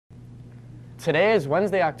Today is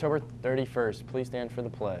Wednesday, October 31st. Please stand for the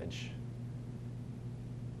pledge.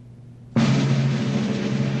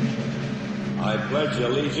 I pledge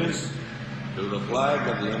allegiance to the flag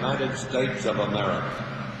of the United States of America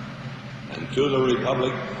and to the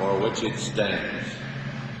republic for which it stands,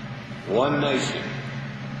 one nation,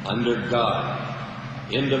 under God,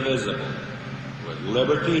 indivisible, with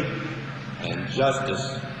liberty and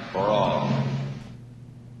justice for all.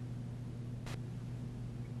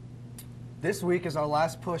 This week is our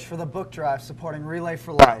last push for the book drive supporting Relay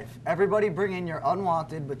for Life. Everybody bring in your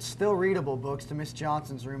unwanted but still readable books to Miss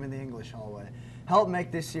Johnson's room in the English hallway. Help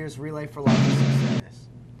make this year's Relay for Life a success.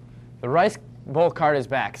 The Rice Bowl cart is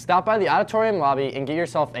back. Stop by the auditorium lobby and get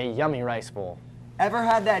yourself a yummy rice bowl. Ever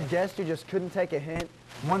had that guest who just couldn't take a hint?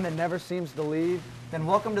 One that never seems to leave? Then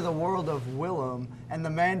welcome to the world of Willem and the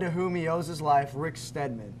man to whom he owes his life, Rick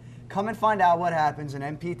Stedman. Come and find out what happens in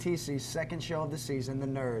MPTC's second show of the season, The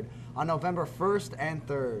Nerd, on November 1st and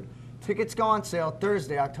 3rd. Tickets go on sale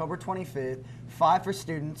Thursday, October 25th, 5 for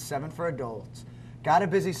students, 7 for adults. Got a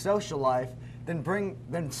busy social life?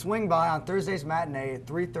 Then swing by on Thursday's matinee at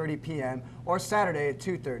 3:30 p.m. or Saturday at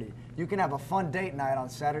 2:30. You can have a fun date night on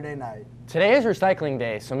Saturday night. Today is recycling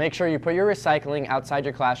day, so make sure you put your recycling outside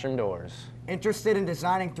your classroom doors. Interested in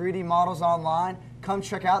designing 3D models online? Come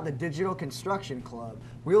check out the Digital Construction Club.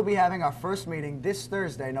 We'll be having our first meeting this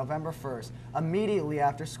Thursday, November 1st, immediately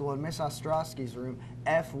after school in Miss Ostrowski's room,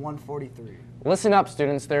 F143. Listen up,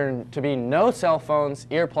 students. There are to be no cell phones,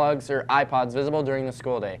 earplugs, or iPods visible during the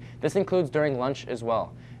school day. This includes during lunch as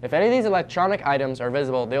well. If any of these electronic items are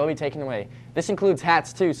visible, they will be taken away. This includes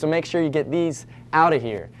hats too, so make sure you get these out of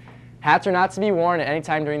here. Hats are not to be worn at any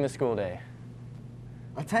time during the school day.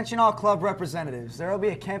 Attention all club representatives. There will be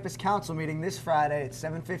a campus council meeting this Friday at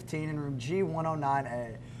 7:15 in room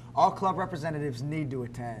G109A. All club representatives need to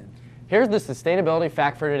attend. Here's the sustainability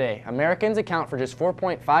fact for today. Americans account for just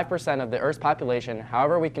 4.5% of the Earth's population.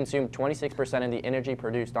 However, we consume 26% of the energy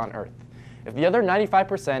produced on Earth. If the other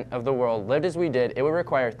 95% of the world lived as we did, it would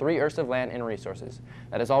require 3 Earths of land and resources.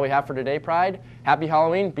 That is all we have for today, Pride. Happy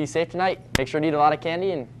Halloween. Be safe tonight. Make sure to eat a lot of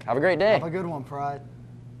candy and have a great day. Have a good one, Pride.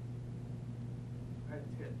 All right,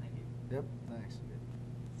 that's good. Thank you. Yep, thanks.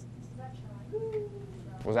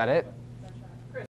 Was that it?